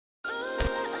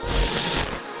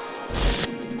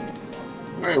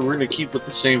Alright, we're going to keep with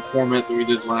the same format that we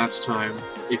did last time.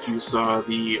 If you saw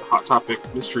the Hot Topic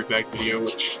mystery bag video,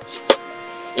 which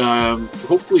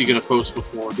hopefully you're going to post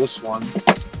before this one,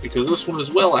 because this one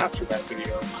is well after that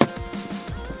video.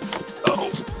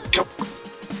 Oh, come on.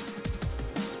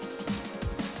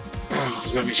 Oh,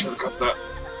 I gotta be sure to cut that.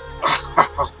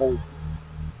 Oh,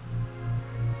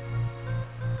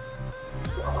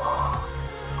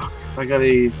 fuck. I got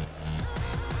a...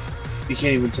 You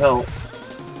can't even tell.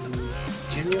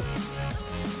 Can you?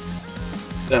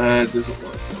 It doesn't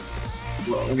want to focus.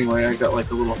 Well, anyway, I got like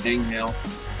a little hangnail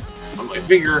on my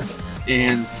finger,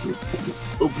 and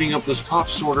opening up this pop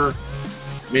sorter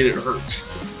made it hurt.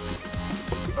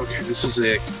 Okay, this is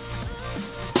a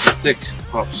thick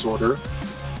pop sorter.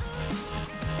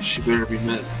 She better be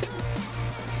mint.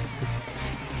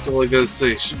 That's all I gotta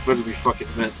say. She better be fucking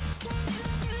mint.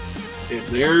 And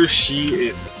there she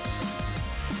is.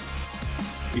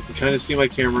 You can kind of see my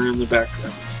camera in the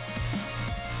background.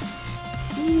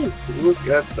 Ooh, look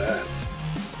at that.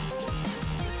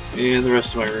 And the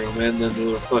rest of my room, and then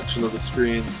the reflection of the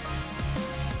screen.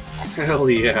 Hell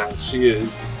yeah, she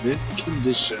is mint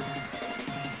condition.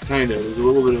 Kinda. There's a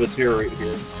little bit of a tear right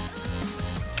here.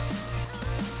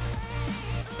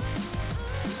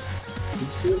 You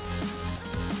see it?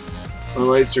 The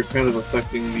lights are kind of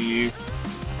affecting the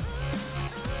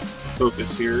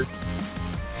focus here.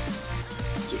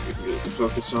 Let's see if we can get it to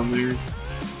focus on there.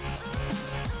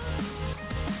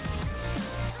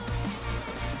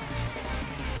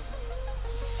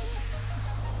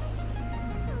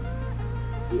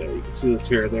 Yeah, you can see the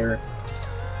tear there.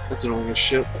 That's annoying as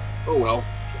shit. Oh well.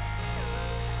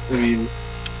 I mean,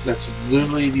 that's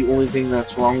literally the only thing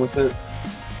that's wrong with it.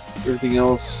 Everything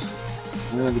else,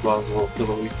 the bottom's a little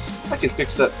pillowy. I can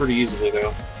fix that pretty easily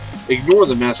though. Ignore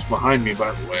the mess behind me,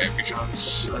 by the way,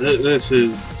 because this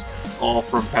is all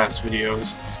from past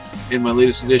videos. In my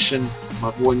latest edition,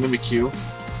 my boy Mimikyu.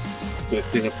 Gonna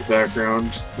clean up the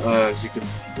background. As you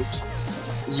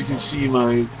can see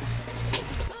my...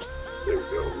 There we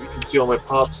go. You can see all my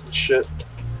pops and shit.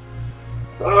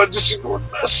 Just ignore the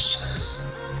mess.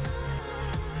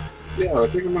 Yeah, I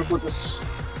think I'm gonna put this...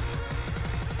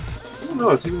 I don't know,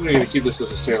 I think I'm gonna keep this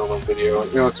as a standalone video.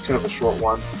 You know, it's kind of a short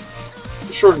one.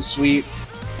 Short and sweet.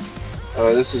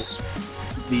 This is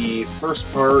the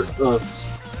first part of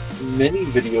many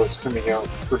videos coming out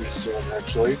pretty soon,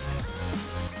 actually.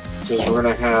 Because we're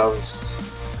gonna have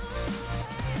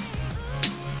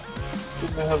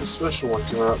a special one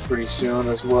come out pretty soon,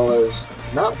 as well as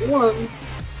not one,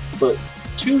 but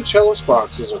 2 Chalice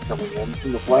boxes are coming in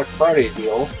from the Black Friday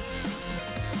deal.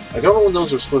 I don't know when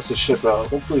those are supposed to ship out.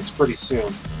 Hopefully it's pretty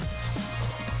soon.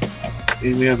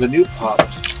 And we have a new pop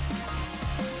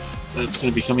that's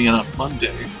going to be coming in on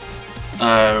Monday.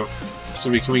 It's going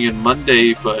to be coming in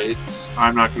Monday, but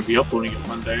I'm not going to be uploading it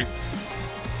Monday.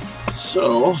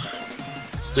 So,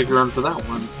 stick around for that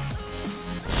one.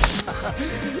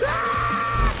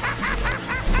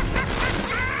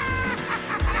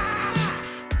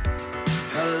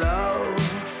 Hello,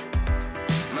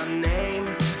 my name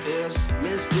is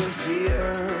Mr.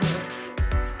 Fear.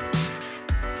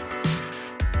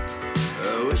 I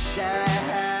wish I